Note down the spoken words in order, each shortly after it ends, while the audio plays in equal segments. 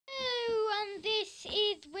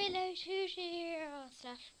is Willow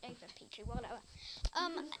slash David Petrie, whatever.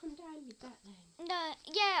 Come down with that then. No,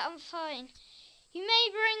 yeah, I'm fine. You may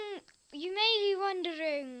be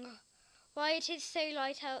wondering why it is so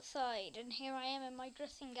light outside, and here I am in my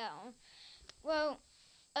dressing gown. Well,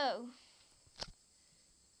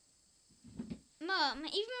 Mum,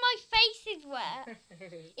 even my face is wet.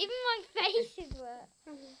 Even my face is wet.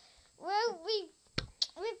 Well, we've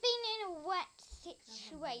been in a wet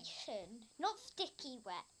situation, not sticky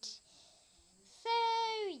wet. So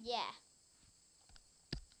yeah.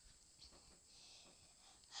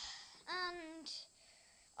 And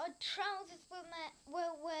our trousers were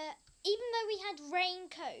even though we had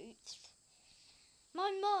raincoats,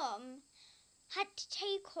 my mum had to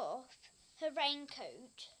take off her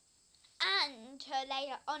raincoat and her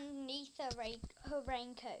layer underneath her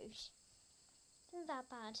raincoat. Isn't that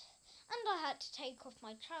bad? And I had to take off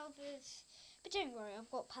my trousers, but don't worry, I've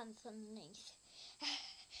got pants underneath.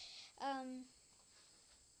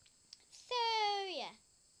 So yeah.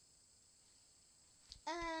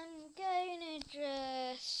 I'm gonna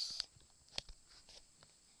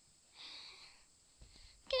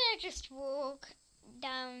just walk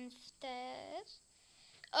downstairs.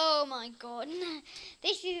 Oh my god,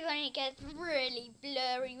 this is when it gets really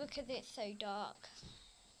blurry because it's so dark.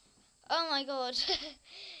 Oh my god,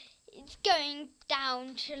 it's going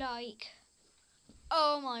down to like,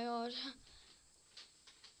 oh my god,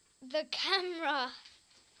 the camera.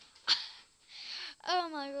 Oh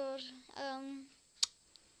my god,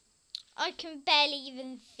 I can barely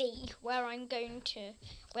even see where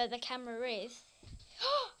the camera is.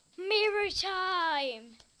 Mirror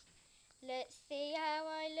time! Let's see how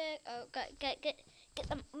I look. Oh, get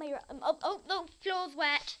the mirror. Oh, no, floor's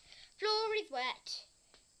wet. Floor is wet.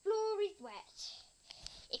 Floor is wet.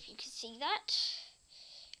 If you can see that.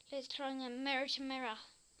 Let's try and mirror to mirror.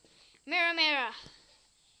 Mirror, mirror.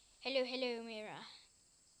 Hello, hello, mirror.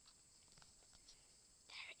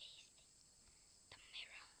 There it is. The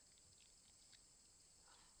mirror.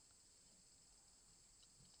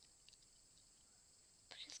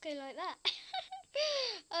 Just go like that.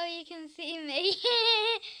 Oh, you can see me.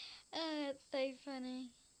 Oh, it's so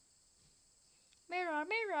funny. Mirror,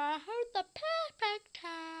 mirror, who's the perfect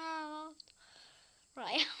house?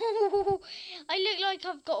 Right. I look like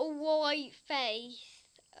I've got a white face.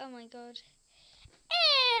 Oh my god.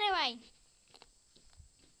 Anyway.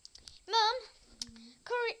 Mum,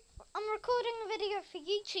 I'm recording a video for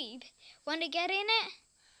YouTube. Want to get in it?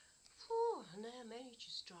 Oh, no, I'm only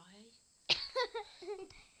just dry.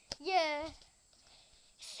 Yeah.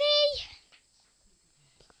 See?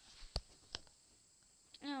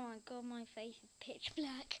 Oh my god, my face is pitch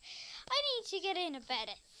black. I need to get in a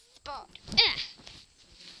better spot.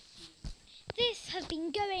 This has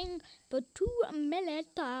been going for 2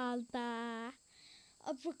 minutes. I've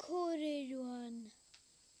recorded one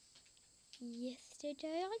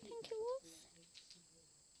yesterday, I think it was.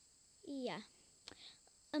 Yeah.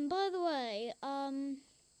 And by the way,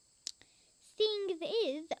 seeing as it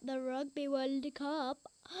is the Rugby World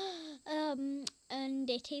Cup, and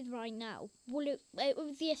it is right now. Well, it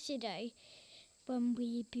was yesterday when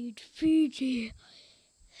we beat Fiji.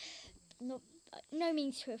 No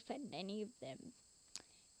means to offend any of them.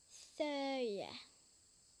 So yeah.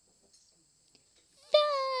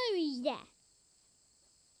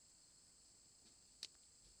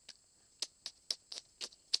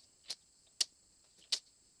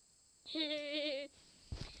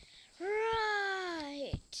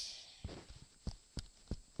 Right.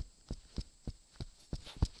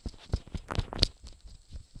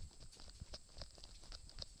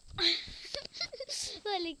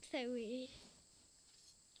 That looks so weird.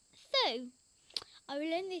 So, I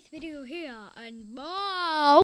will end this video here and bye.